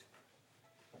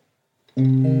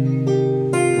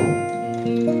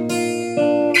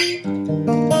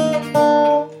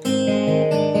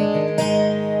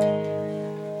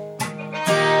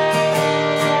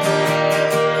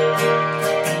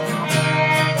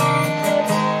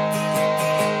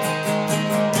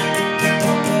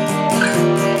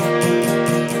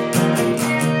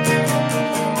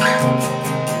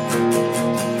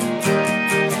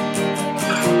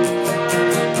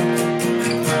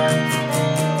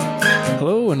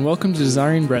Welcome to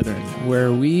Desiring Brethren,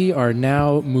 where we are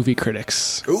now movie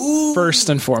critics. Ooh. First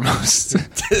and foremost.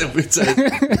 It's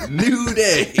a new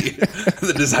day,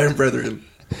 the Desiring Brethren.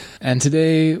 And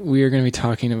today we are going to be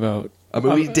talking about a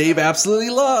movie Dave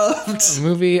absolutely loved. A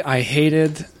movie I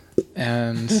hated,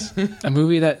 and a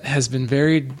movie that has been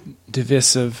very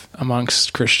divisive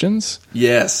amongst Christians.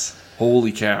 Yes.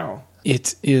 Holy cow.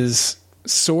 It is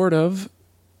sort of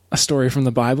a story from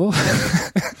the Bible.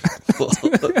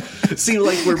 See,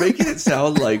 like, we're making it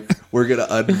sound like we're going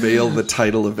to unveil the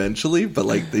title eventually, but,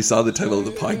 like, they saw the title of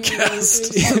the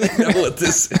podcast, so they know what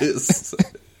this is.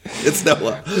 It's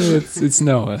Noah. It's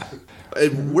Noah.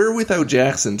 And we're without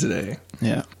Jackson today.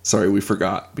 Yeah. Sorry, we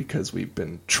forgot, because we've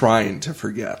been trying to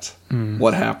forget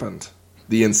what happened.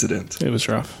 The incident. It was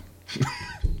rough.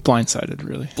 Blindsided,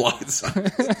 really.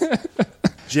 Blindsided.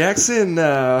 Jackson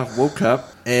woke up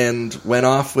and went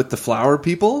off with the flower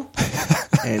people,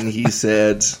 and he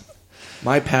said,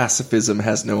 "My pacifism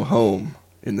has no home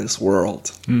in this world."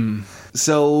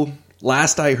 So,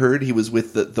 last I heard, he was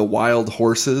with the wild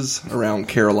horses around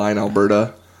Caroline,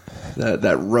 Alberta,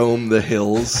 that roam the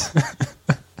hills.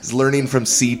 He's learning from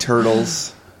sea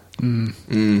turtles.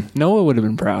 Noah would have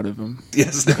been proud of him.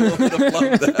 Yes, Noah would have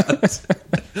loved that.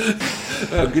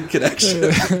 Oh, good connection.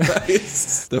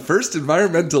 Nice. The first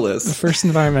environmentalist. The first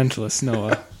environmentalist,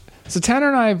 Noah. So Tanner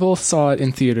and I both saw it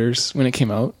in theaters when it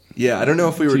came out. Yeah, I don't know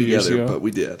if we were 2 years together, ago. but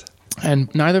we did.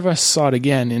 And neither of us saw it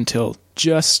again until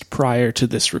just prior to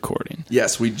this recording.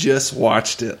 Yes, we just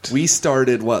watched it. We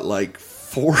started, like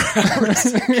 4 hours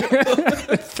ago?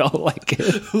 It felt like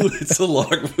it. Ooh, it's a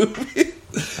long movie.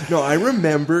 No, I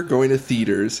remember going to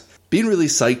theaters, being really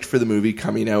psyched for the movie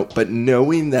coming out, but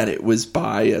knowing that it was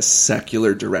by a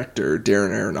secular director,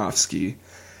 Darren Aronofsky,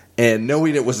 and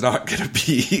knowing it was not going to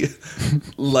be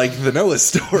like the Noah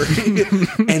story,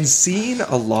 and seeing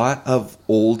a lot of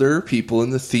older people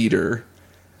in the theater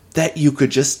that you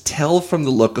could just tell from the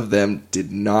look of them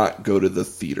did not go to the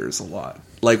theaters a lot.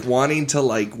 Like, wanting to,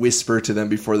 like, whisper to them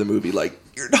before the movie, like,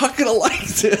 "You're not going to like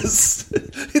this.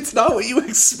 It's not what you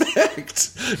expect."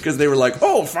 Because they were like,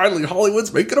 "Oh, finally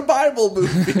Hollywood's making a Bible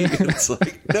movie." It's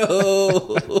like,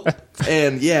 no.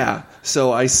 And, yeah,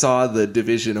 so I saw the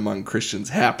division among Christians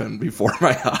happen before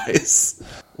my eyes.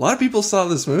 A lot of people saw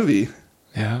this movie.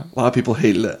 Yeah. A lot of people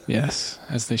hated it. Yes,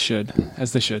 as they should.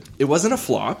 As they should. It wasn't a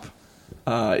flop.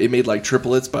 It made like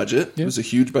triple its budget. Yep. It was a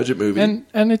huge budget movie,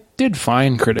 and it did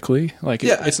fine critically. Like,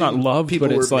 it's not loved, people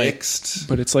but it's were like mixed.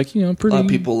 But it's like, pretty. A lot of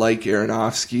people like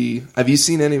Aronofsky. Have you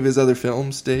seen any of his other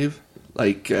films, Dave?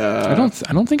 Like, I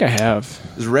don't think I have.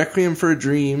 There's Requiem for a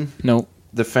Dream. No.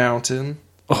 The Fountain.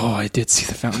 Oh, I did see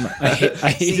The Fountain.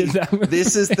 I hated that movie.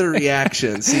 This is the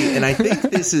reaction. See, and I think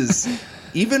this is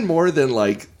even more than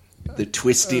like the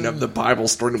twisting of the Bible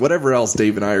story, whatever else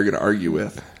Dave and I are going to argue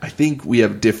with. I think we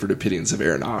have different opinions of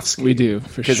Aronofsky. We do,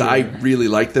 for sure. Because I really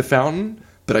like The Fountain,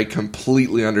 but I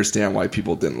completely understand why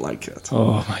people didn't like it.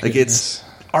 Oh, my goodness. It's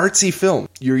artsy film.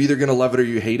 You're either going to love it or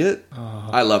you hate it.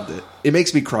 I loved it. It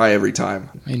makes me cry every time.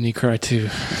 Made me cry, too.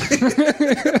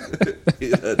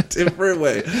 In a different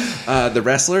way. The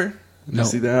Wrestler. Did you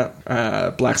see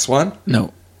that? Black Swan.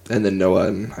 No. And then Noah,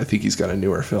 and I think he's got a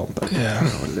newer film. But yeah.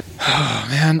 Oh,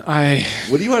 man,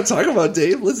 What do you want to talk about,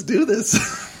 Dave? Let's do this.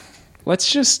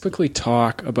 Let's just quickly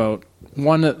talk about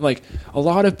one that, like, a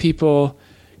lot of people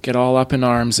get all up in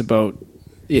arms about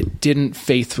it didn't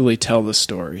faithfully tell the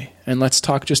story. And let's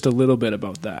talk just a little bit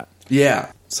about that.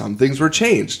 Yeah. Some things were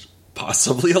changed.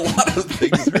 Possibly a lot of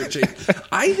things were changed.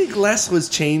 I think less was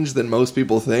changed than most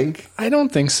people think. I don't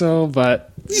think so,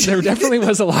 but there definitely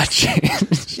was a lot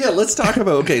changed. Yeah, let's talk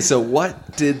about, okay, so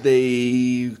what did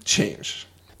they change?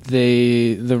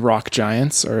 The rock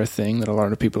giants are a thing that a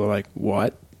lot of people are like,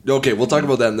 what? Okay, we'll talk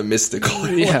about that in the mystical.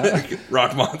 Yeah.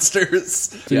 Rock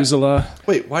monsters. Methuselah. Yeah.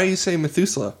 Wait, why are you saying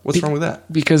Methuselah? What's wrong with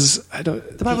that? Because I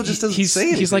don't. The Bible just doesn't say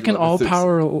anything. He's like an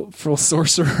all-powerful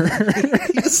sorcerer.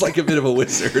 He's like a bit of a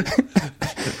wizard.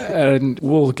 And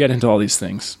we'll get into all these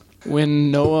things.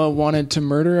 When Noah wanted to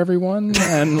murder everyone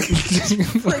and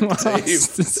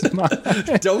lost his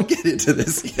mind. Don't get into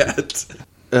this yet.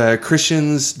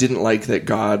 Christians didn't like that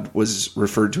God was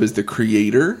referred to as the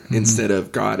creator instead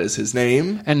of God as his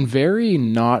name. And very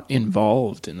not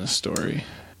involved in the story.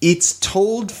 It's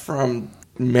told from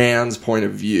man's point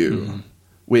of view,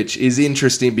 which is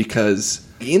interesting because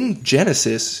in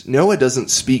Genesis, Noah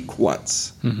doesn't speak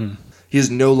once. He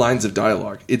has no lines of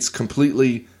dialogue. It's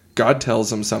completely, God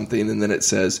tells him something, and then it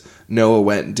says, Noah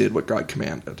went and did what God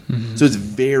commanded. So it's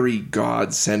very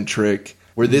God-centric,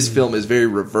 where this film is very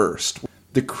reversed.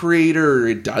 The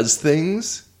creator does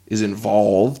things, is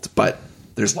involved, but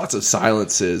there's lots of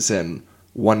silences and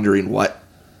wondering what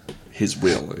his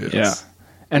will is. Yeah.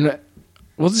 And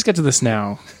we'll just get to this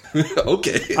now.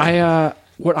 Okay.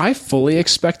 What I fully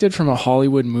expected from a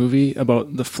Hollywood movie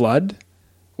about the flood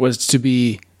was to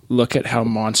be, look at how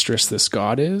monstrous this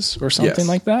God is, or something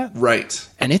like that. Right.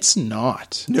 And it's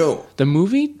not. No. The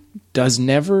movie does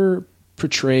never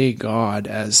portray God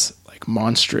as like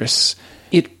monstrous.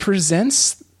 It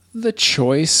presents the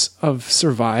choice of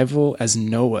survival as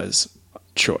Noah's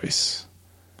choice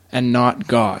and not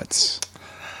God's.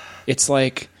 It's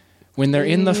like when they're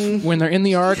in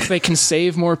the ark, they can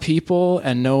save more people,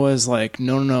 and Noah's like,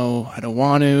 no, I don't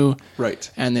want to.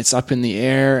 Right. And it's up in the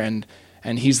air, and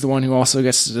he's the one who also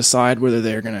gets to decide whether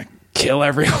they're going to kill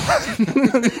everyone,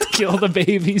 kill the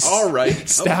babies. All right.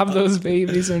 Stab those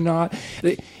babies or not.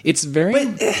 It's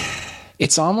very,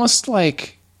 it's almost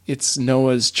like it's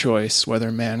Noah's choice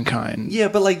whether mankind. Yeah,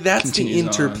 but like that's the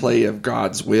interplay of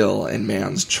God's will and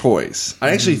man's choice.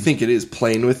 I actually think it is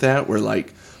playing with that, where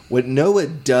like what Noah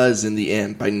does in the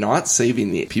end by not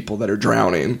saving the people that are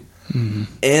drowning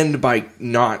and by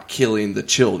not killing the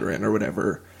children or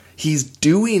whatever, he's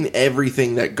doing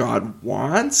everything that God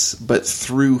wants, but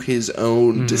through his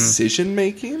own decision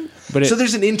making. So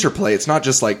there's an interplay. It's not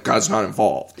just like God's not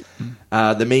involved.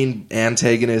 The main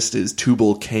antagonist is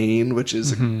Tubal-Cain, which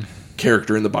is a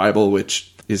character in the Bible,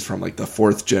 which is from like the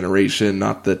 4th generation,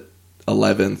 not the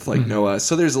 11th, like Noah.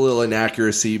 So there's a little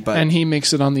inaccuracy, and he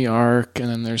makes it on the ark, and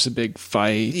then there's a big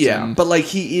fight. Yeah, but like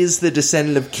he is the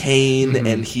descendant of Cain,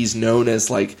 and he's known as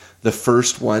like the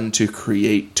first one to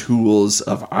create tools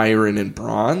of iron and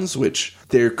bronze, which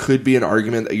there could be an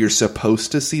argument that you're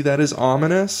supposed to see that as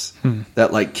ominous,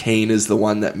 that like Cain is the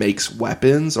one that makes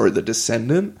weapons, or the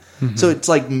descendant. So it's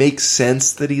like makes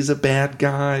sense that he's a bad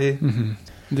guy.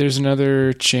 There's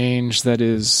another change that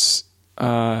is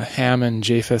Ham and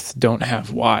Japheth don't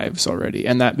have wives already,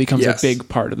 and that becomes a big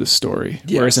part of the story.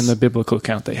 Whereas in the biblical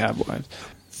account, they have wives.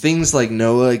 Things like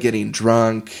Noah getting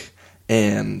drunk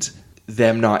and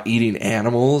them not eating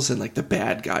animals, and like the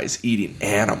bad guys eating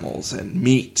animals and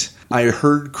meat. I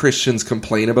heard Christians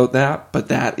complain about that, but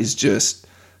that is just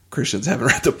Christians haven't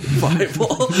read the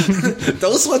Bible.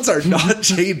 Those ones are not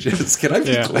changes. Can I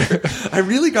be clear? I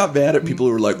really got mad at people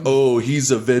who were like, oh,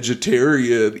 he's a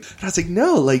vegetarian. And I was like,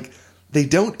 no, like they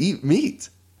don't eat meat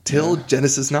till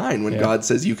Genesis 9 when God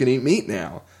says you can eat meat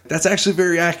now. That's actually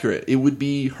very accurate. It would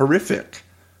be horrific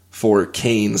for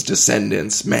Cain's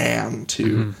descendants, man,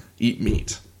 to eat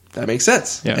meat. That makes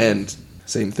sense. Yeah. And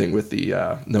same thing with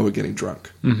the Noah getting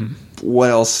drunk. What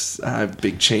else?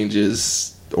 Big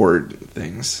changes or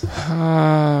things?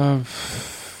 God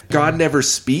never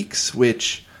speaks,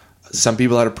 which some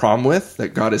people had a problem with, that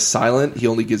God is silent. He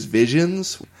only gives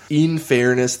visions. In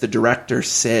fairness, the director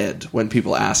said when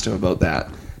people asked him about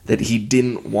that he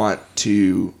didn't want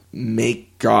to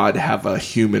make God have a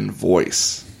human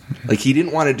voice. Like he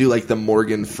didn't want to do like the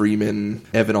Morgan Freeman,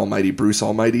 Evan Almighty, Bruce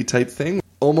Almighty type thing.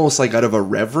 Almost like out of a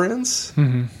reverence,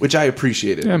 which I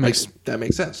appreciated. Yeah, that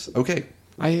makes sense. Okay.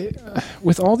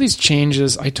 With all these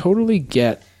changes, I totally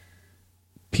get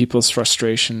people's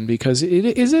frustration because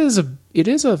it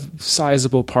is a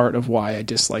sizable part of why I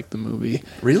dislike the movie.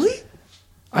 Really?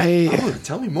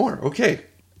 Tell me more. Okay.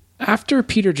 After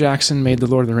Peter Jackson made the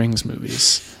Lord of the Rings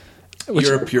movies, which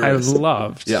You're a purist. I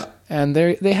loved. Yeah. And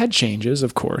they had changes,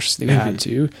 of course. They had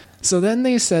to. So then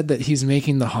they said that he's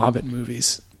making the Hobbit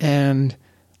movies. And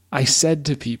I said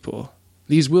to people,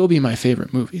 these will be my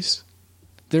favorite movies.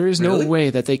 There is no way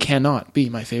that they cannot be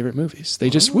my favorite movies. They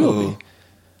just will be.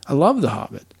 I love The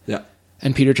Hobbit. Yeah.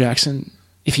 And Peter Jackson,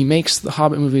 if he makes the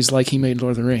Hobbit movies like he made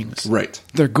Lord of the Rings, right,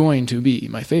 they're going to be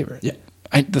my favorite. Yeah.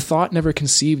 The thought never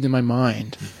conceived in my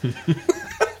mind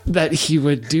that he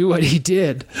would do what he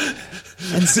did.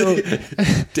 And so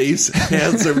Dave's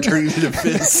hands are turning into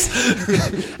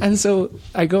fists. And so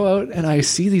I go out and I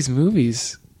see these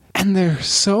movies and they're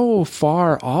so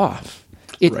far off.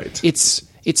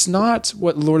 It's not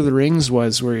what Lord of the Rings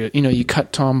was, where you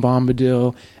cut Tom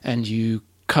Bombadil and you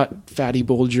cut Fatty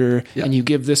Bulger and you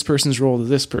give this person's role to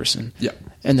this person. Yeah.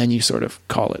 And then you sort of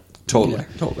call it. Totally.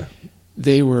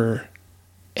 They were,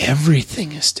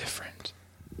 everything is different.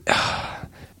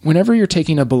 whenever you're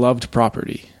taking a beloved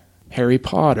property, Harry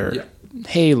Potter,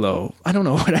 Halo, I don't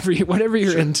know, whatever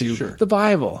you're into, the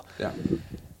Bible,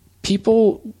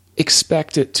 people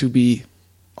expect it to be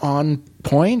on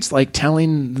point, like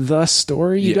telling the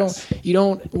story. You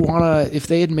don't want to, if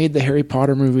they had made the Harry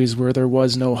Potter movies where there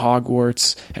was no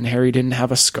Hogwarts and Harry didn't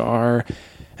have a scar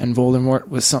and Voldemort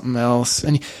was something else,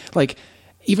 and like,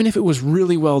 even if it was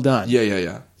really well done,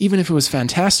 even if it was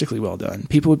fantastically well done,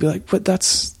 people would be like, but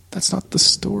that's not the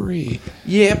story.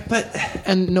 Yeah, but...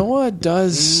 And Noah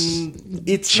does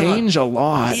change a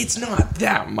lot. It's not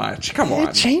that much. Come on.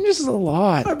 It changes a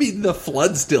lot. I mean, the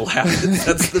flood still happens.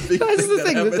 That's the big That's the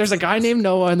thing. There's a guy named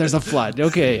Noah and there's a flood.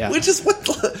 Okay, yeah. Which is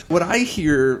what I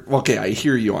hear... Okay, I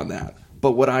hear you on that.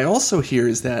 But what I also hear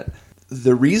is that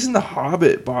the reason The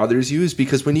Hobbit bothers you is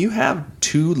because when you have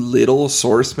too little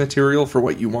source material for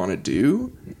what you want to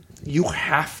do, you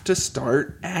have to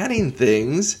start adding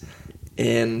things,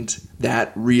 and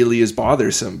that really is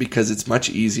bothersome because it's much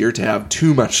easier to have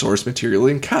too much source material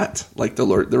and cut, like The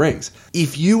Lord of the Rings.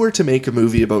 If you were to make a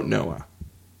movie about Noah,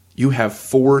 you have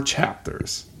 4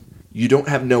 chapters. You don't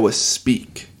have Noah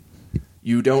speak.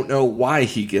 You don't know why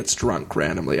he gets drunk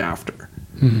randomly after.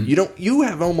 Mm-hmm. You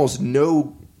have almost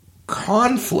no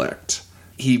conflict.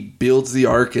 He builds the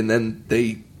ark and then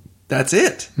that's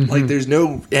it. Mm-hmm. Like, there's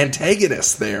no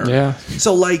antagonist there. Yeah.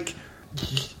 So, like,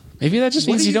 maybe that just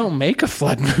means you don't make a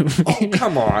flood movie. Oh,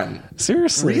 come on.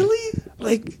 Seriously. Really?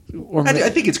 Like, I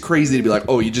think it's crazy to be like,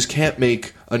 oh, you just can't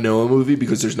make a Noah movie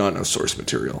because there's not enough source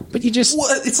material. But you just...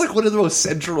 What? It's like one of the most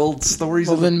central stories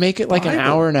Well, of then make it like Bible. an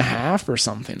hour and a half or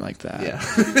something like that.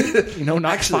 Yeah. Not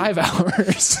actually, 5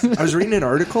 hours. I was reading an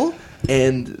article,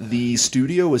 and the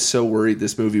studio was so worried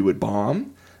this movie would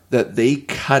bomb that they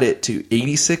cut it to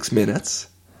 86 minutes,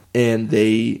 and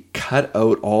they cut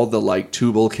out all the, like,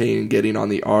 Tubal Cain getting on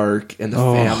the ark and the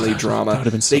family drama. That would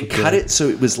have been so They cut it so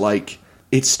it was like...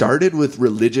 It started with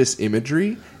religious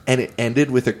imagery, and it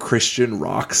ended with a Christian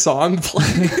rock song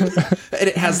playing. And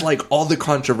it has, like, all the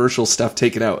controversial stuff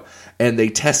taken out. And they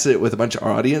tested it with a bunch of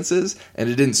audiences, and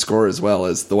it didn't score as well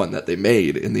as the one that they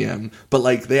made in the end. But,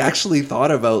 like, they actually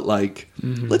thought about, like,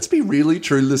 let's be really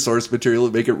true to the source material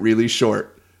and make it really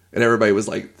short. And everybody was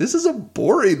like, this is a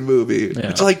boring movie. Yeah.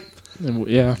 It's like...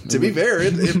 Yeah. To be fair,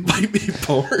 it might be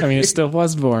boring. I mean, it still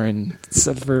was boring,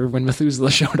 except for when Methuselah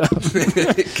showed up.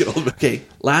 Okay,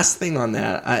 last thing on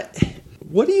that.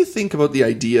 What do you think about the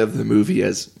idea of the movie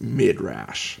as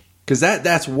midrash? Because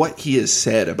that's what he has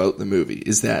said about the movie,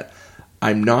 is that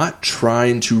I'm not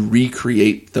trying to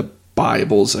recreate the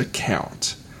Bible's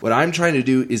account. What I'm trying to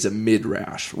do is a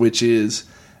midrash, which is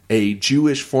a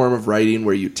Jewish form of writing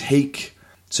where you take...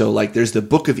 So, like, there's the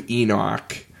Book of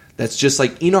Enoch... That's just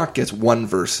like Enoch gets one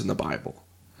verse in the Bible.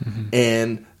 Mm-hmm.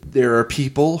 And there are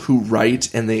people who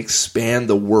write and they expand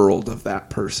the world of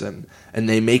that person. And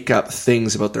they make up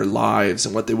things about their lives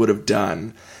and what they would have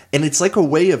done. And it's like a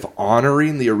way of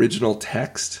honoring the original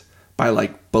text by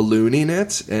like ballooning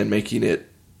it and making it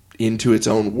into its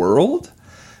own world.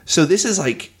 So this is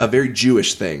like a very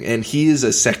Jewish thing. And he is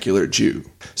a secular Jew.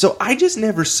 So I just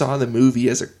never saw the movie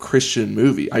as a Christian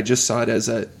movie. I just saw it as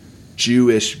a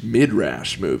Jewish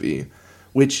midrash movie,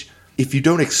 which if you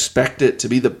don't expect it to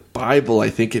be the Bible, I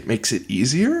think it makes it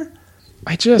easier.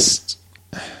 I just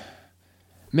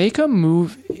make a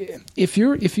move. If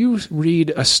you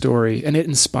read a story and it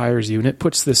inspires you and it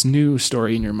puts this new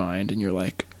story in your mind and you're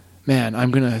like, man, I'm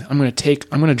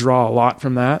gonna draw a lot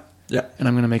from that. Yeah. And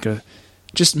I'm gonna make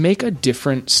a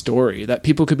different story that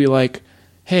people could be like,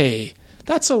 hey,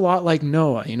 that's a lot like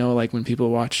Noah, like when people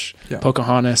watch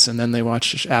Pocahontas and then they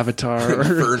watch Avatar or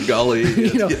Fern Gully.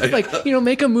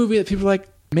 Make a movie that people are like,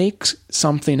 make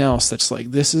something else that's like,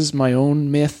 this is my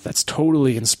own myth that's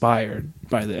totally inspired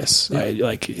by this. Yeah. I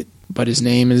like it, but his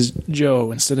name is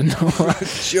Joe instead of Noah.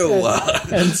 Joe.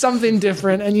 And something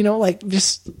different. And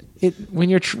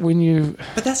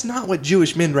But that's not what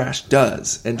Jewish midrash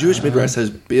does. And Jewish midrash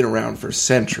has been around for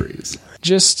centuries.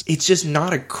 It's just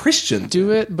not a Christian do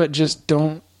thing. It, but just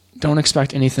don't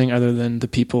expect anything other than the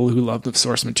people who love the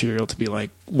source material to be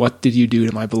like, what did you do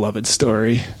to my beloved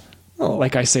story? Oh.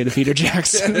 Like I say to Peter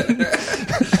Jackson.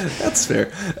 That's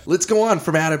fair. Let's go on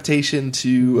from adaptation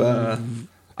to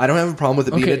I don't have a problem with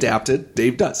it being adapted.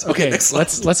 Dave does. Okay,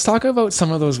 let's talk about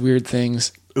some of those weird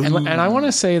things. And I want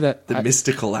to say that the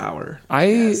mystical hour.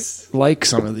 I like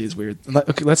some of these weird.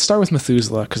 Okay, let's start with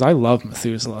Methuselah because I love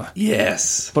Methuselah.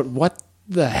 Yes, but what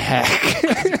the heck?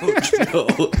 I don't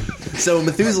know. So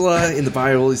Methuselah in the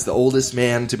Bible is the oldest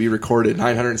man to be recorded,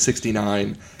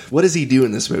 969. What does he do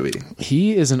in this movie?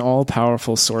 He is an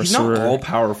all-powerful sorcerer. He's not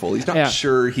all-powerful. He's not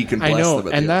sure he can bless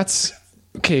them. And that's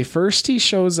okay. First, he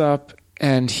shows up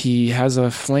and he has a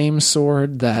flame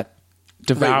sword that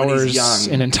devours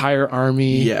young. an entire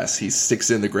army. Yes, he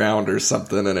sticks in the ground or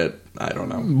something, and I don't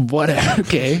know. Whatever.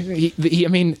 Okay.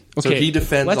 Okay. So he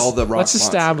defends all the rock Let's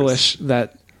establish monsters.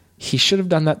 that he should have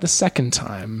done that the second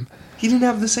time. He didn't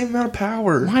have the same amount of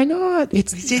power. Why not?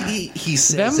 It's he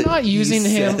says them it. not using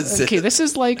He him. says Okay, it. this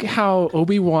is like how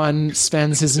Obi-Wan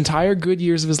spends his entire good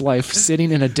years of his life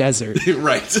sitting in a desert.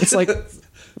 Right. It's like,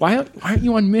 why aren't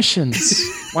you on missions?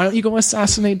 Why don't you go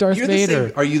assassinate Darth You're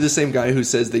Vader? are you the same guy who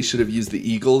says they should have used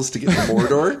the Eagles to get to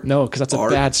Mordor? No, because that's a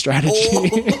bad strategy.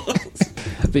 Oh.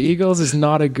 The Eagles is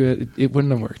not a good... It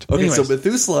wouldn't have worked. Okay, Anyways, so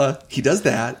Methuselah, he does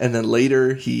that, and then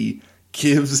later he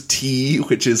gives tea,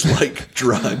 which is like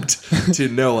drugged, to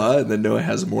Noah, and then Noah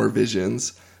has more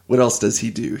visions. What else does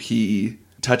he do? He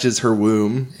touches her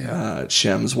womb,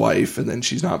 Shem's wife, and then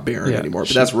she's not barren anymore.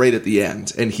 But that's right at the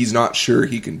end, and he's not sure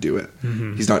he can do it.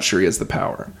 Mm-hmm. He's not sure he has the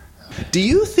power. Do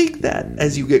you think that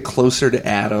as you get closer to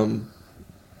Adam,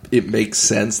 it makes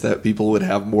sense that people would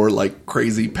have more like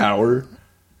crazy power?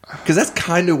 Because that's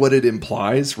kind of what it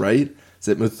implies, right? Is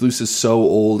that Methuselah's so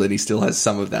old and he still has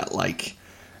some of that like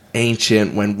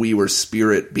ancient when we were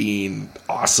spirit being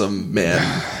awesome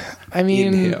men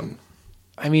in him.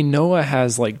 I mean, Noah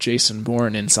has like Jason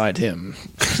Bourne inside him.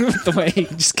 The way he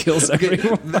just kills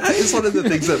everyone. That is one of the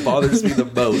things that bothers me the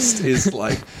most is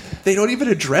like they don't even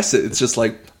address it. It's just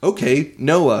like, okay,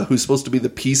 Noah, who's supposed to be the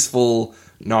peaceful,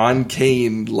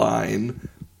 non-Cain line,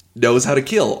 knows how to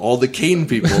kill all the Cain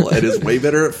people and is way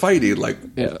better at fighting. Like,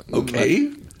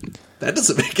 okay, that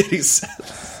doesn't make any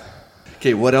sense.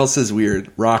 Okay, what else is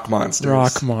weird? Rock monsters.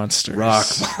 Rock monsters.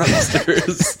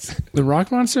 The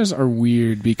rock monsters are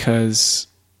weird because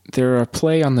they're a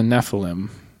play on the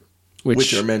Nephilim,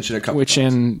 which are mentioned a couple which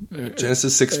times. in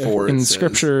Genesis 6:4 in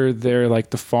Scripture they're like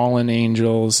the fallen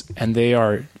angels and they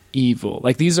are evil.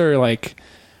 Like these are like,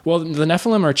 well, the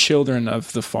Nephilim are children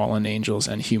of the fallen angels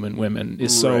and human women.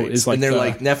 And they're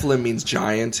like Nephilim means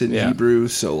giant in Hebrew,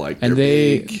 so like and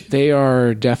they're big. They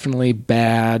are definitely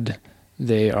bad.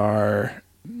 They are,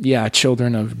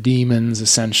 children of demons,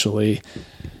 essentially.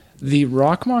 The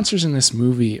rock monsters in this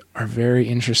movie are very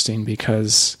interesting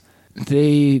because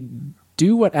they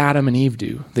do what Adam and Eve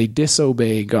do. They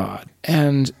disobey God.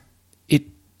 And it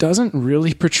doesn't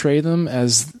really portray them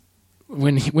as...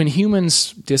 When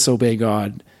humans disobey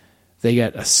God, they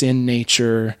get a sin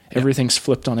nature. Everything's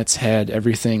flipped on its head.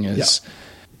 Everything is...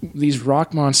 These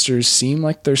rock monsters seem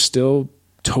like they're still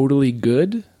totally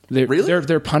good. Really?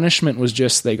 Their punishment was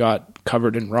just they got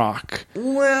covered in rock.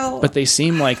 Well, but they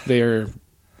seem like they're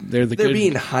good.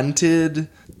 Being hunted.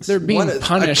 They're being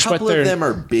punished. A couple of them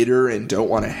are bitter and don't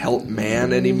want to help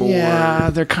man anymore.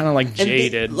 Yeah, they're kind of like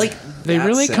jaded. They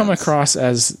really come across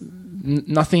as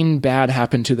nothing bad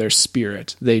happened to their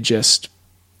spirit. They just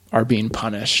are being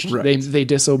punished. Right. They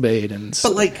disobeyed, and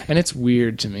it's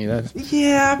weird to me that.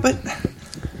 Yeah, but.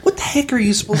 What the heck are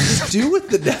you supposed to do with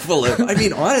the Nephilim? I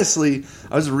mean, honestly,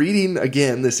 I was reading,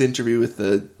 again, this interview with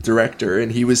the director,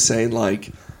 and he was saying,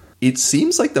 like, it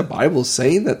seems like the Bible's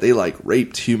saying that they, like,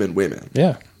 raped human women.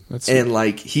 Yeah. And,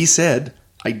 like, he said,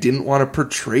 I didn't want to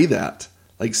portray that.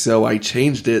 Like, so I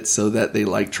changed it so that they,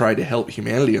 like, try to help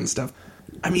humanity and stuff.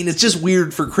 I mean, it's just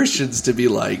weird for Christians to be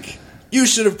like, you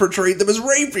should have portrayed them as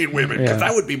raping women, because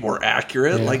that would be more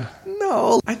accurate. Yeah. Like,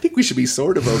 no, I think we should be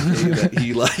sort of okay that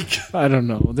he, like... I don't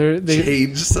know. They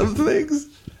changed some things.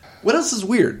 What else is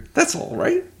weird? That's all,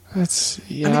 right? That's...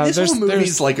 Yeah, I mean, this whole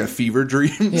movie's like a fever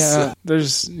dream. Yeah,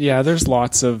 there's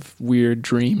lots of weird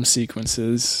dream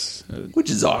sequences. Which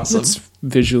is awesome. It's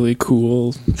visually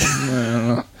cool. I don't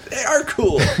know. They are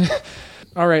cool.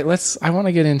 All right, I want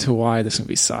to get into why this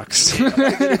movie sucks. I want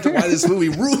to get into why this movie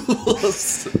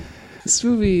rules. This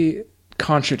movie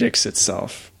contradicts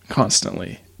itself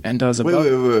constantly and does about...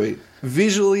 Wait.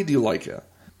 Visually, do you like it?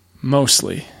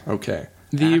 Mostly. Okay.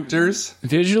 The actors?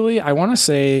 Visually, I want to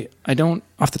say, I don't,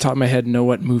 off the top of my head, know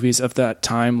what movies of that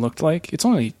time looked like. It's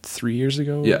only 3 years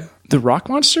ago. Yeah. The rock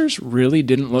monsters really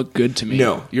didn't look good to me.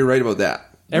 No, you're right about that.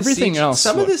 Everything else...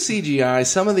 Some of the CGI,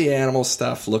 some of the animal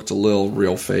stuff looked a little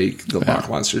real fake. The rock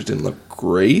monsters didn't look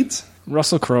great.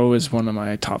 Russell Crowe is one of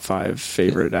my top 5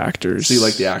 favorite actors. So you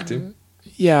like the acting?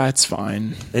 Yeah, it's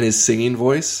fine. And his singing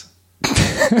voice?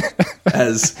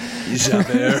 As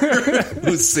Javert,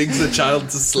 who sings a child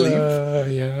to sleep.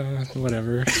 Yeah,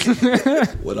 whatever.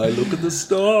 When I look at the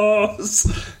stars.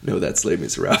 No, that's Les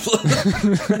Miserables.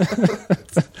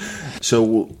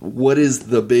 So, what is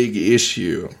the big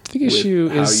issue? The big issue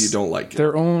how is you don't like it?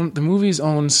 The movie's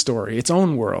own story, its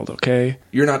own world. Okay,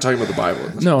 you're not talking about the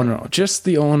Bible. No, just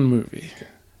the own movie.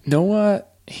 Noah,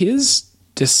 his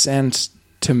descent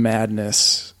to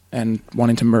madness and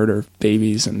wanting to murder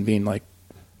babies and being like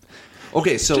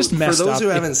Okay, so Just for messed those up. who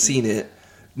haven't seen it,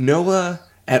 Noah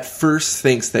at first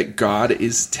thinks that God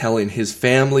is telling his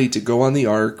family to go on the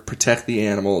ark, protect the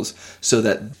animals, so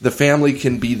that the family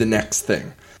can be the next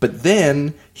thing. But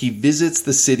then he visits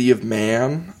the city of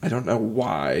Man. I don't know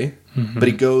why, but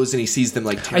he goes and he sees them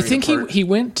like I tearing think apart. he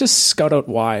went to scout out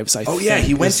wives. I think. Yeah,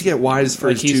 he went to get wives for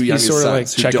his two youngest sort of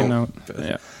sons who checking don't. out.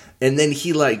 Yeah. And then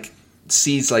he like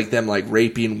sees like them like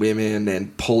raping women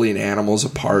and pulling animals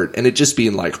apart, and it just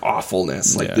being like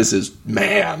awfulness. Like, this is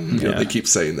man. You know, they keep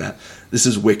saying that. This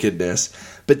is wickedness.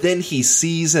 But then he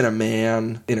sees in a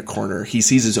man in a corner, he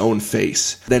sees his own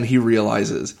face. Then he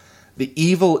realizes the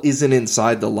evil isn't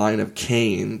inside the line of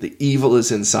Cain. The evil is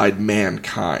inside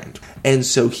mankind. And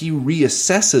so he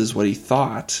reassesses what he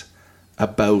thought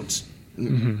about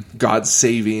God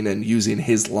saving and using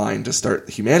his line to start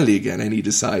humanity again. And he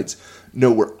decides,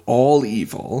 no, we're all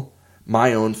evil.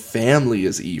 My own family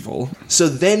is evil. So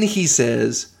then he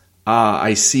says,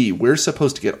 I see. We're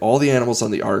supposed to get all the animals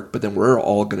on the ark, but then we're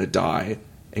all going to die.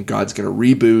 And God's going to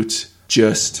reboot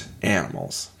just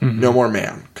animals. No more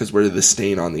man, because we're the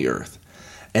stain on the earth.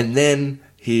 And then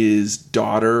his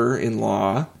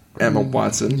daughter-in-law, Emma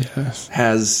Watson,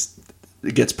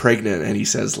 gets pregnant, and he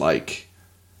says, like,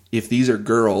 if these are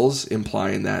girls,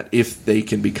 implying that if they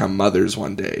can become mothers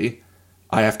one day,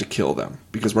 I have to kill them,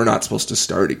 because we're not supposed to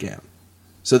start again.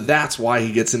 So that's why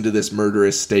he gets into this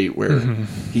murderous state where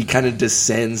he kind of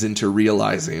descends into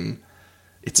realizing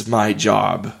it's my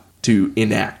job to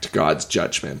enact God's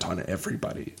judgment on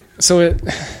everybody. So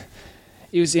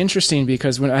it was interesting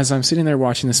because as I'm sitting there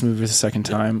watching this movie for the second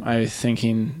time, I'm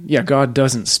thinking, God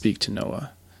doesn't speak to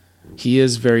Noah. He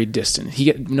is very distant.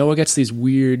 Noah gets these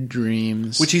weird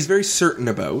dreams, Which he's very certain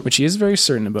about. which he is very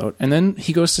certain about. And then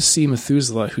he goes to see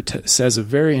Methuselah, who says a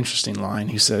very interesting line.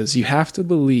 He says, you have to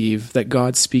believe that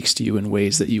God speaks to you in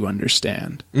ways that you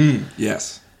understand.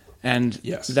 Yes. And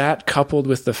that, coupled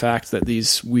with the fact that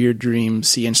these weird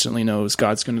dreams, he instantly knows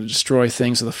God's going to destroy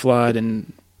things with a flood,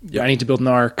 and I need to build an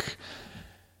ark.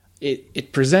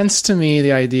 It presents to me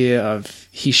the idea of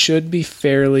he should be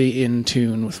fairly in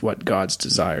tune with what God's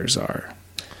desires are.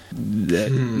 The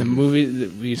movie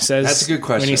he says, that's a good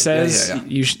question. When he says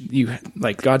you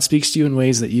like God speaks to you in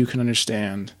ways that you can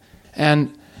understand,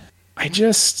 and I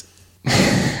just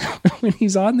when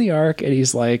he's on the ark and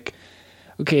he's like,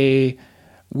 okay,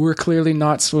 we're clearly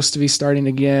not supposed to be starting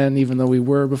again, even though we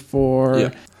were before.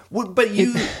 Yeah. Well, but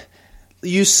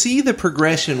you see the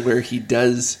progression where he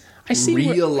does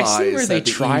realize where they that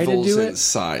the try to evil's do it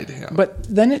inside him. But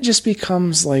then it just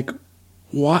becomes like,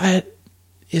 what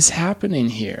is happening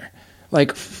here?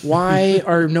 Like, why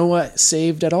are Noah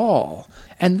saved at all?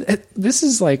 And this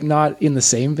is like not in the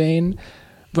same vein,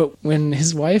 but when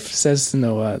his wife says to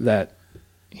Noah that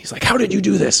he's like, how did you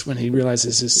do this? When he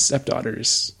realizes his stepdaughter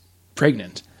is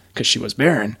pregnant because she was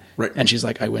barren. Right. And she's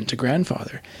like, I went to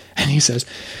grandfather. And he says,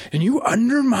 and you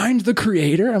undermined the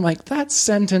creator? I'm like, that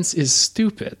sentence is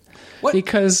stupid. What?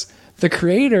 Because the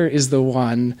creator is the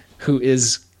one who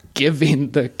is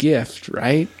giving the gift,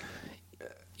 right?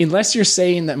 Unless you're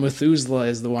saying that Methuselah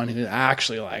is the one who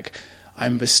actually like,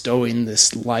 I'm bestowing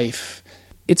this life.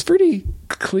 It's pretty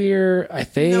clear, I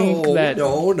think, that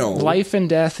life and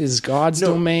death is God's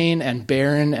domain, and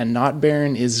barren and not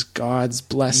barren is God's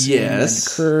blessing and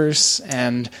curse.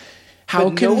 And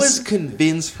Noah's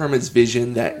convinced from his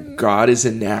vision that God is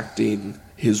enacting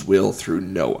his will through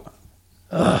Noah.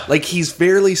 Like, he's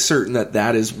fairly certain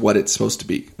that is what it's supposed to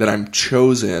be. That I'm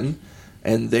chosen,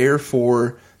 and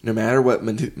therefore, no matter what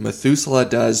Methuselah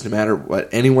does, no matter what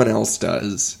anyone else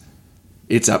does,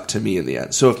 it's up to me in the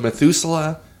end. So if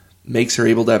Methuselah makes her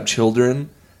able to have children,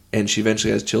 and she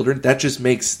eventually has children, that just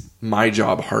makes my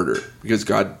job harder, because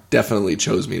God definitely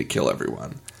chose me to kill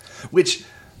everyone. Which,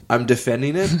 I'm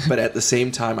defending it, but at the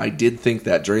same time, I did think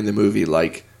that during the movie,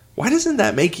 like, why doesn't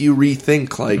that make you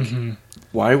rethink, like,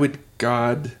 why would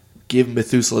God give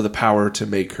Methuselah the power to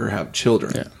make her have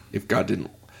children if God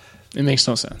didn't? It makes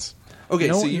no sense. Okay,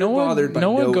 so you're bothered by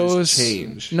Noah's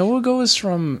change. Noah goes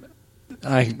from...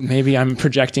 maybe I'm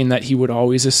projecting that he would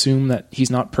always assume that he's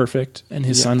not perfect and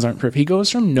his sons aren't perfect. He goes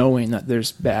from knowing that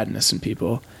there's badness in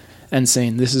people and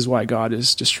saying this is why God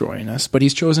is destroying us, but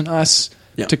he's chosen us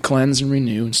to cleanse and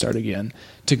renew and start again,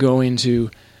 to go into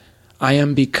I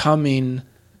am becoming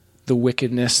the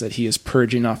wickedness that he is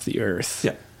purging off the earth.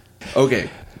 Yeah. Okay,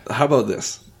 how about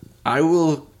this? I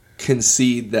will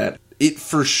concede that it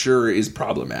for sure is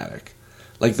problematic.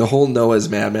 Like the whole Noah's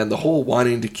madman, the whole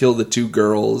wanting to kill the two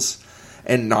girls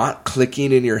and not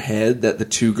clicking in your head that the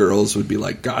two girls would be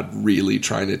like, God really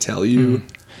trying to tell you,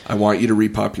 I want you to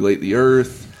repopulate the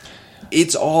earth.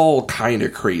 It's all kind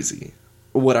of crazy.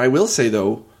 What I will say,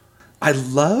 though, I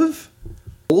love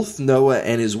both Noah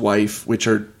and his wife, which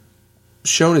are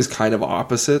shown as kind of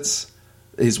opposites.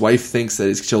 His wife thinks that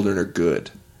his children are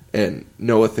good, and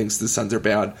Noah thinks the sons are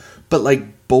bad. But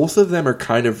like both of them are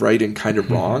kind of right and kind of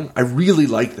wrong. I really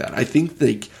like that. I think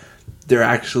they're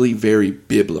actually very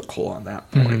biblical on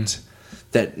that point.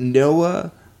 That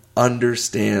Noah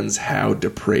understands how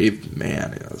depraved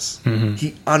man is.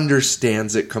 He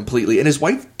understands it completely, and his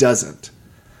wife doesn't.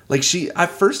 Like at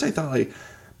first I thought like,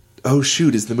 oh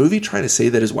shoot, is the movie trying to say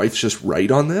that his wife's just right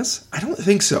on this? I don't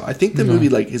think so. I think the movie,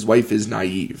 like, his wife is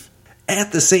naive.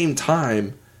 At the same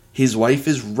time, his wife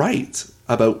is right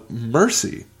about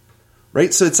mercy.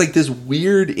 Right? So it's like this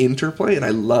weird interplay, and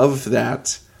I love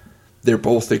that they're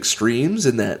both extremes,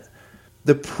 and that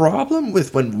the problem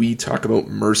with when we talk about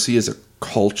mercy as a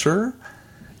culture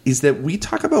is that we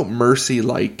talk about mercy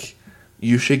like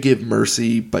you should give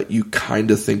mercy, but you kind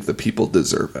of think the people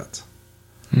deserve it.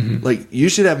 Like, you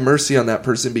should have mercy on that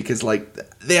person because, like,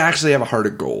 they actually have a heart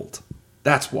of gold.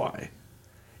 That's why.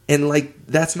 And, like,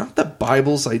 that's not the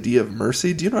Bible's idea of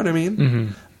mercy. Do you know what I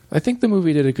mean? I think the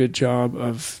movie did a good job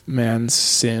of man's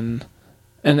sin,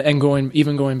 and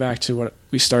going back to what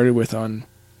we started with on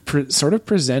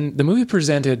the movie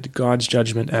presented God's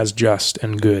judgment as just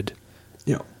and good.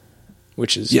 Yeah.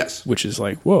 Which is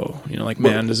like, whoa, like,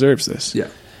 man deserves this. Yeah.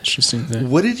 Interesting thing.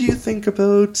 What did you think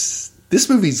about... This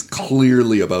movie's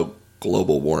clearly about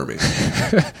global warming.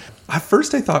 At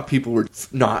first I thought people were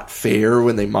not fair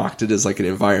when they mocked it as like an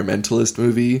environmentalist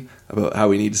movie about how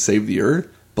we need to save the earth.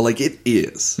 But like, it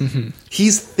is.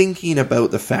 He's thinking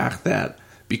about the fact that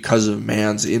because of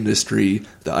man's industry,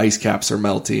 the ice caps are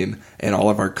melting and all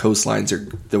of our coastlines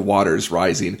the water's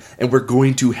rising, and we're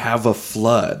going to have a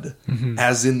flood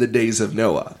as in the days of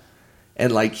Noah.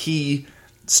 And like, he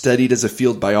studied as a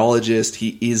field biologist,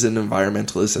 he is an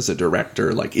environmentalist as a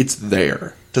director. Like, it's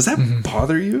there. Does that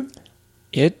bother you?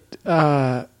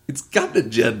 It's got an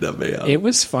agenda, man. It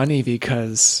was funny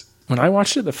because when I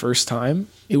watched it the first time,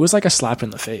 it was like a slap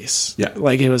in the face. Yeah.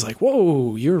 Like, it was like,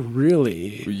 whoa, you are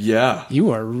really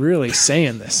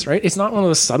saying this, right? It's not one of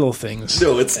those subtle things.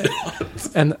 No, it's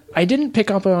not. And I didn't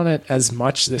pick up on it as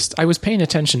much I was paying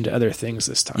attention to other things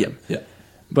this time. Yeah.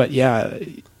 But yeah,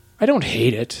 I don't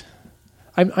hate it.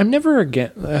 I'm never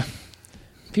again.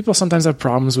 People sometimes have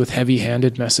problems with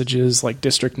heavy-handed messages like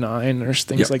District 9 or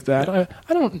things like that.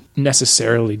 I don't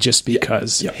necessarily just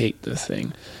because hate the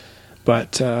thing.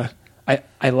 But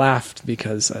I laughed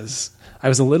because I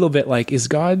was a little bit like, is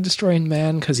God destroying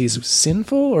man because he's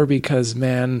sinful or because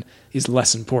man is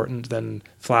less important than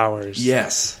flowers?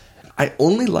 Yes. I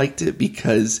only liked it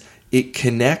because it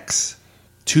connects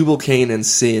Tubal Cain and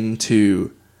sin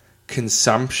to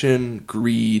consumption,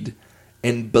 greed,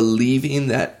 and believing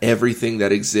that everything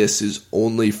that exists is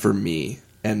only for me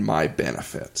and my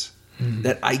benefit.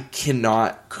 That I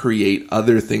cannot create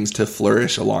other things to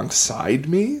flourish alongside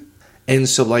me. And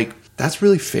so, like, that's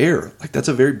really fair. Like, that's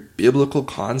a very biblical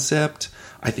concept.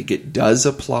 I think it does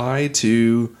apply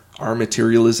to our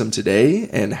materialism today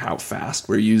and how fast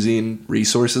we're using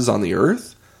resources on the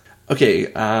earth. Okay,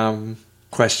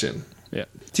 question. Yeah.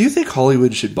 Do you think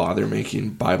Hollywood should bother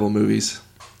making Bible movies?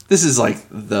 This is like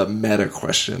the meta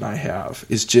question I have.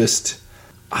 Is just,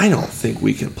 I don't think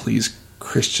we can please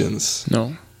Christians.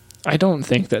 No, I don't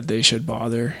think that they should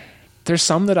bother. There's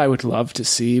some that I would love to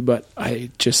see, but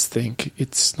I just think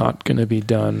it's not going to be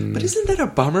done. But isn't that a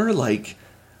bummer? Like,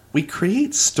 we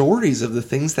create stories of the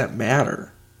things that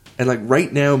matter. And like,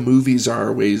 right now, movies are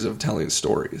our ways of telling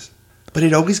stories. But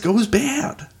it always goes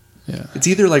bad. Yeah. It's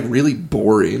either like really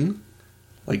boring,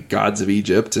 like Gods of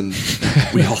Egypt, and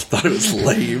we all thought it was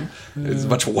lame. It was a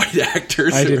bunch of white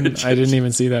actors. I didn't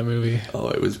even see that movie. Oh,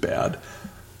 it was bad.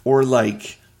 Or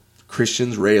like,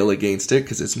 Christians rail against it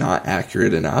because it's not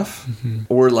accurate enough.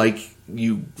 Or like,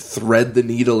 you thread the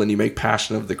needle and you make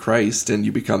Passion of the Christ and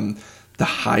you become the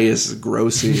highest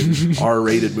grossing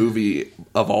R-rated movie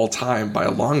of all time by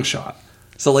a long shot.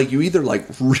 So like, you either like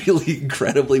really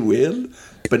incredibly win,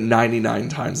 but 99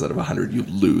 times out of 100 you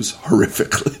lose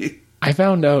horrifically. I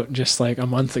found out just like a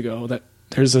month ago that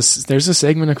there's a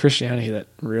segment of Christianity that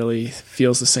really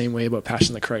feels the same way about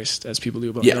Passion of the Christ as people do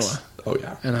about Noah. Oh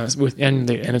yeah. And I was and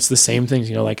it's the same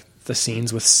things, like the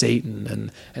scenes with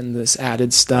Satan and this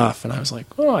added stuff, and I was like,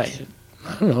 oh, I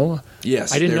don't know.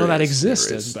 Yes, I didn't know that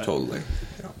existed. But, totally.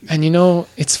 Yeah. And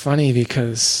it's funny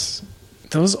because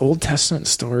those Old Testament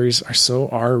stories are so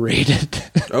R-rated.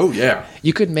 Oh yeah.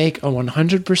 You could make a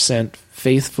 100%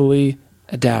 faithfully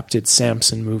adapted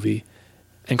Samson movie,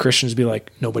 and Christians be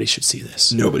like, nobody should see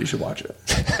this. Nobody should watch it.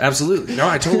 Absolutely. No,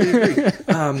 I totally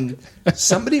agree.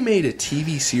 Somebody made a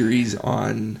TV series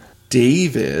on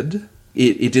David.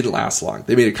 It didn't last long.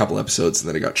 They made a couple episodes and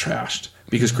then it got trashed.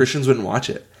 because Christians wouldn't watch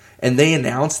it. And they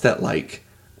announced that, like,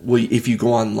 well, if you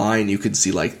go online, you could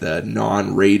see, like, the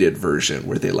non-rated version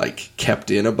where they, like,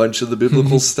 kept in a bunch of the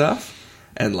biblical stuff.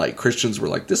 And, like, Christians were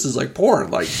like, this is, like,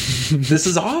 porn. Like, this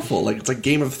is awful. Like, it's like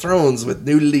Game of Thrones with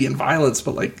nudity and violence,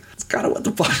 but, like, it's kind of what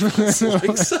the Bible's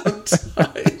like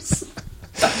sometimes.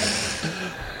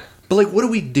 But, like, what do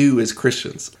we do as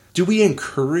Christians? Do we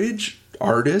encourage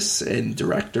artists and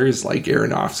directors like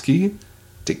Aronofsky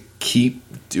to keep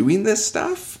doing this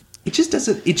stuff? It just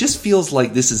doesn't. It just feels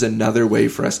like this is another way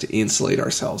for us to insulate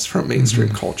ourselves from mainstream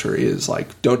culture. Is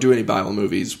like, don't do any Bible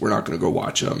movies. We're not going to go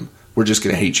watch them. We're just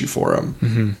going to hate you for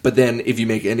them. But then if you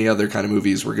make any other kind of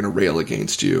movies, we're going to rail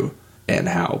against you and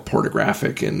how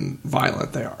pornographic and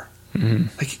violent they are.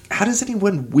 Like, how does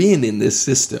anyone win in this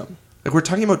system? Like, we're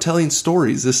talking about telling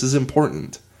stories. This is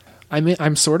important. I mean,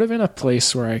 I'm sort of in a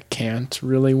place where I can't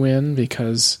really win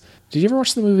because... Did you ever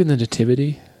watch the movie The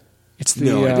Nativity? It's the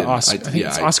No, I didn't. Oscar, I think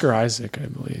it's Oscar Isaac, I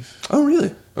believe. Oh,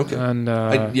 really? Okay. And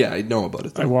I know about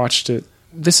it, though. I watched it.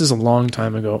 This is a long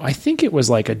time ago. I think it was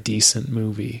like a decent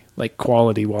movie, like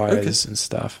quality-wise and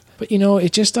stuff. But, you know,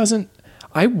 it just doesn't...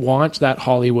 I want that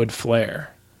Hollywood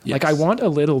flair. Yes. Like, I want a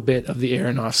little bit of the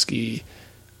Aronofsky...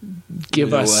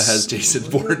 Noah has Jason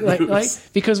Bourne moves.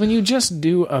 Because when you just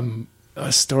do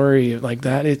a story like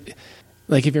that, it...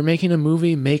 Like, if you're making a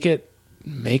movie, make it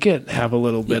have a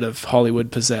little bit of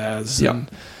Hollywood pizzazz. Yeah.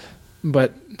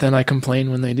 But then I complain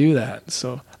when they do that.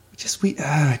 So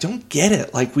I don't get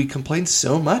it. Like, we complain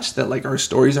so much that, like, our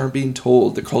stories aren't being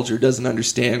told. The culture doesn't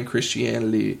understand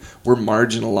Christianity. We're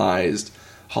marginalized.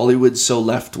 Hollywood's so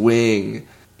left wing.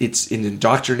 It's in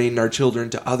indoctrinating our children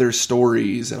to other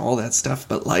stories and all that stuff.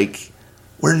 But, like,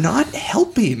 we're not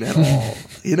helping at all.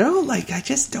 You know, like, I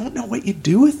just don't know what you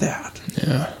do with that.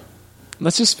 Yeah.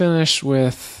 Let's just finish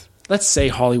with... Let's say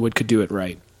Hollywood could do it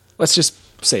right. Let's just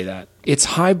say that. It's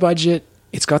high budget,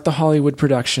 it's got the Hollywood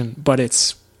production, but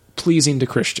it's pleasing to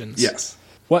Christians. Yes.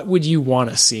 What would you want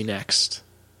to see next?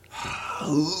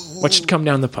 What should come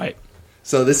down the pipe?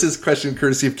 So this is a question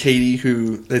courtesy of Katie,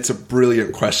 who... It's a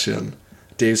brilliant question.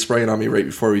 Dave sprang it on me right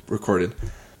before we recorded.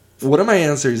 One of my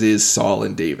answers is Saul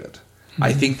and David.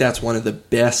 I think that's one of the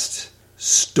best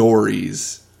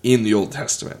stories in the Old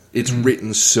Testament. It's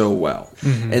written so well.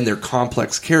 And they're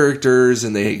complex characters,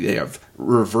 and they have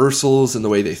reversals in the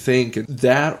way they think. And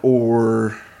that,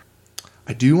 or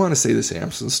I do want to say the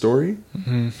Samson story,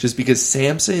 just because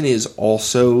Samson is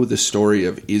also the story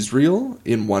of Israel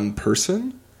in one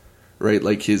person, right?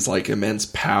 Like, his, like, immense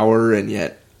power and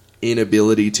yet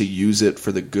inability to use it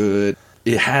for the good.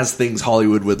 It has things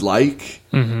Hollywood would like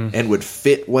and would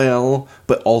fit well,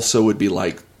 but also would be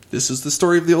like, this is the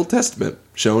story of the Old Testament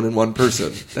shown in one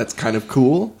person. That's kind of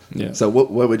cool. Yeah. So what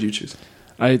would you choose?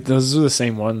 Those are the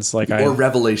same ones. Or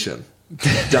Revelation.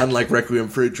 Done like Requiem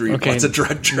for a Dream. Okay. Lots of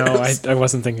drug trips. No, I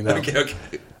wasn't thinking that. Okay.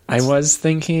 I was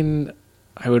thinking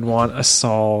I would want a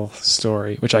Saul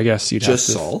story, which I guess you'd Just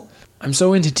have to... Saul? I'm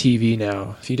so into TV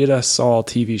now. If you did a Saul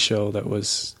TV show that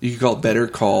was... You could call it Better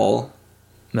Call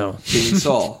No. King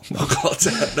Saul. I'll call it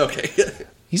that. Okay.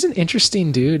 He's an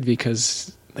interesting dude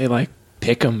because they, like,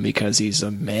 pick him because he's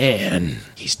a man.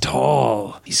 He's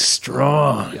tall. He's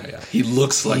strong. Yeah. He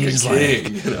looks like He's a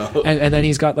king, you know? And then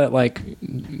he's got that, like,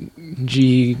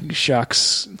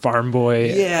 shucks farm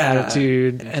boy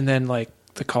attitude. And then, like,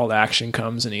 the call to action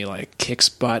comes and he, like, kicks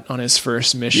butt on his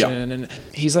first mission. And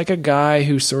he's like a guy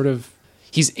who sort of...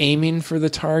 He's aiming for the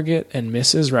target and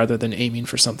misses rather than aiming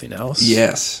for something else.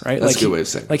 Yes. Right? That's like a good way of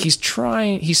saying it. Like, he's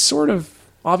trying... He's sort of...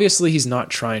 Obviously, he's not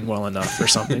trying well enough or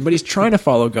something, but he's trying to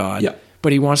follow God. Yeah.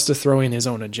 But he wants to throw in his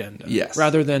own agenda. Yes.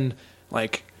 Rather than,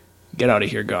 like, get out of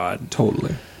here, God.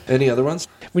 Totally. Any other ones?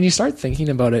 When you start thinking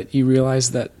about it, you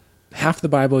realize that half the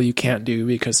Bible you can't do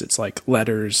because it's like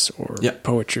letters or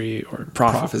poetry or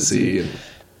prophecy.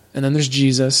 And then there's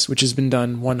Jesus, which has been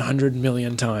done 100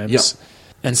 million times. Yep.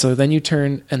 And so then you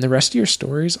turn, and the rest of your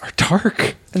stories are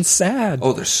dark and sad.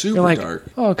 Oh, they're super You're like, dark.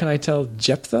 Oh, can I tell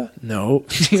Jephthah? No.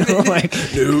 You know, like,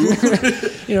 No.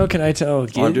 You know, can I tell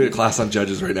Gideon? I'm doing a class on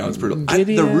Judges right now. It's brutal. The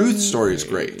Gideon? Ruth story is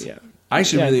great. Yeah. I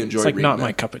actually really enjoy it's like reading not that.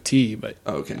 my cup of tea, but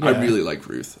Oh, okay. Yeah. I really like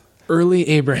Ruth. Early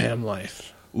Abraham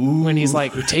life. Ooh. When he's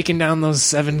like taking down those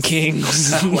 7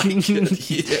 kings. I like it.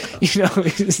 Yeah. You know,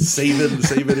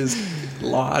 Saving his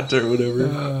lot or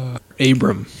whatever.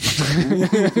 Abram.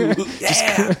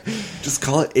 Yeah. Just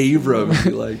call it Abram.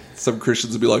 Be like, some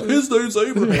Christians would be like, his name's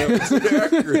Abraham.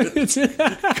 It's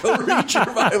inaccurate. Go read your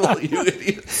Bible, you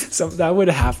idiots. So that would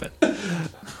happen.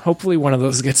 Hopefully one of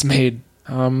those gets made.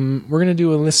 We're going to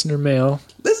do a listener mail.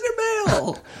 Listener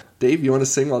mail. Dave, you want to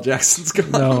sing while Jackson's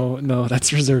gone? No,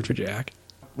 that's reserved for Jack.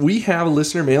 We have a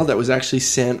listener mail that was actually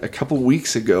sent a couple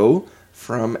weeks ago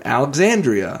from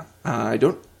Alexandria. I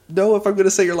don't know if I'm going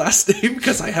to say your last name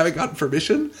because I haven't gotten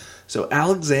permission. So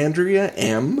Alexandria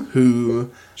M, who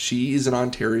she is in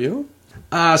Ontario.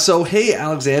 So, hey,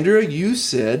 Alexandria, you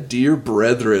said, dear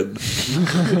brethren.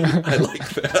 I like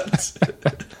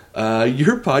that.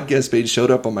 Your podcast page showed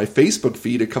up on my Facebook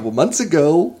feed a couple months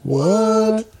ago.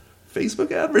 What?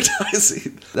 Facebook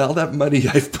advertising. All that money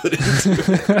I've put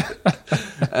into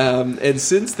it. And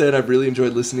since then, I've really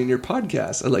enjoyed listening to your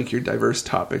podcast. I like your diverse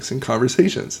topics and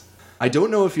conversations. I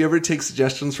don't know if you ever take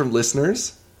suggestions from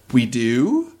listeners. We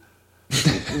do.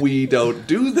 We don't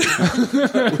do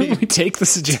that. We take the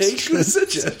suggestions. Take the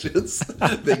suggestions.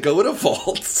 They go in a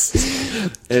vault.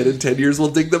 And in 10 years, we'll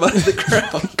dig them out of the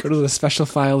ground. Go to the special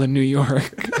file in New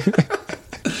York.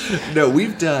 No,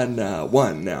 we've done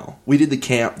one now. We did the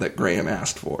camp that Graham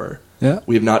asked for. Yeah.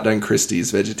 We have not done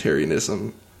Christie's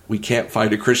vegetarianism. We can't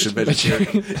find a Christian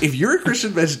vegetarian. If you're a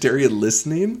Christian vegetarian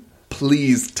listening,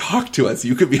 please talk to us.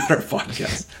 You could be on our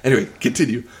podcast. Anyway,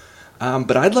 continue.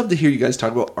 But I'd love to hear you guys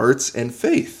talk about arts and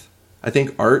faith. I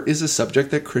think art is a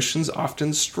subject that Christians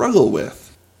often struggle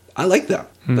with. I like that.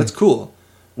 That's cool.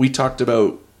 We talked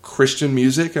about Christian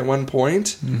music at one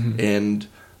point, and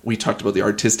we talked about the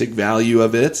artistic value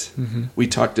of it. We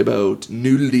talked about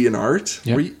nudity in art.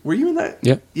 Yep. Were you in that?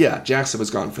 Yep. Yeah, Jackson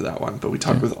was gone for that one, but we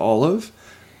talked with Olive.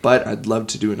 But I'd love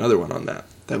to do another one on that.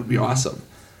 That would be awesome.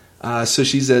 So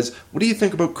she says, what do you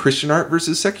think about Christian art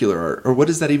versus secular art? Or what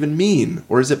does that even mean?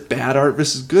 Or is it bad art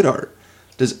versus good art?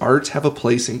 Does art have a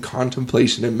place in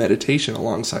contemplation and meditation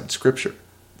alongside Scripture?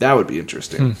 That would be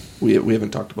interesting. We haven't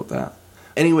talked about that.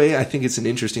 Anyway, I think it's an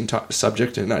interesting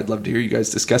subject, and I'd love to hear you guys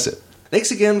discuss it.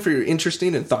 Thanks again for your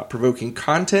interesting and thought-provoking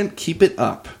content. Keep it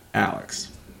up, Alex.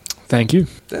 Thank you.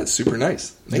 That's super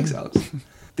nice. Thanks, Alex.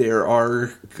 There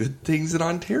are good things in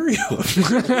Ontario. This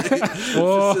is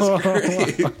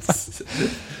great.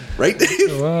 Right,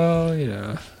 Dave? Well,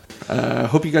 yeah.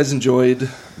 Hope you guys enjoyed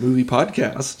Movie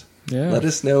Podcast. Yeah. Let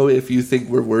us know if you think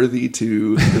we're worthy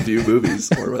to review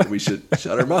movies or whether we should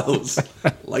shut our mouths,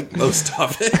 like most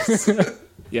topics.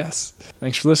 Yes.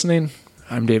 Thanks for listening.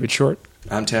 I'm David Short.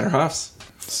 I'm Tanner Hoffs.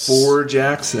 For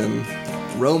Jackson,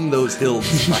 roam those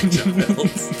hills, my child.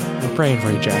 We're praying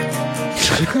for you, Jack.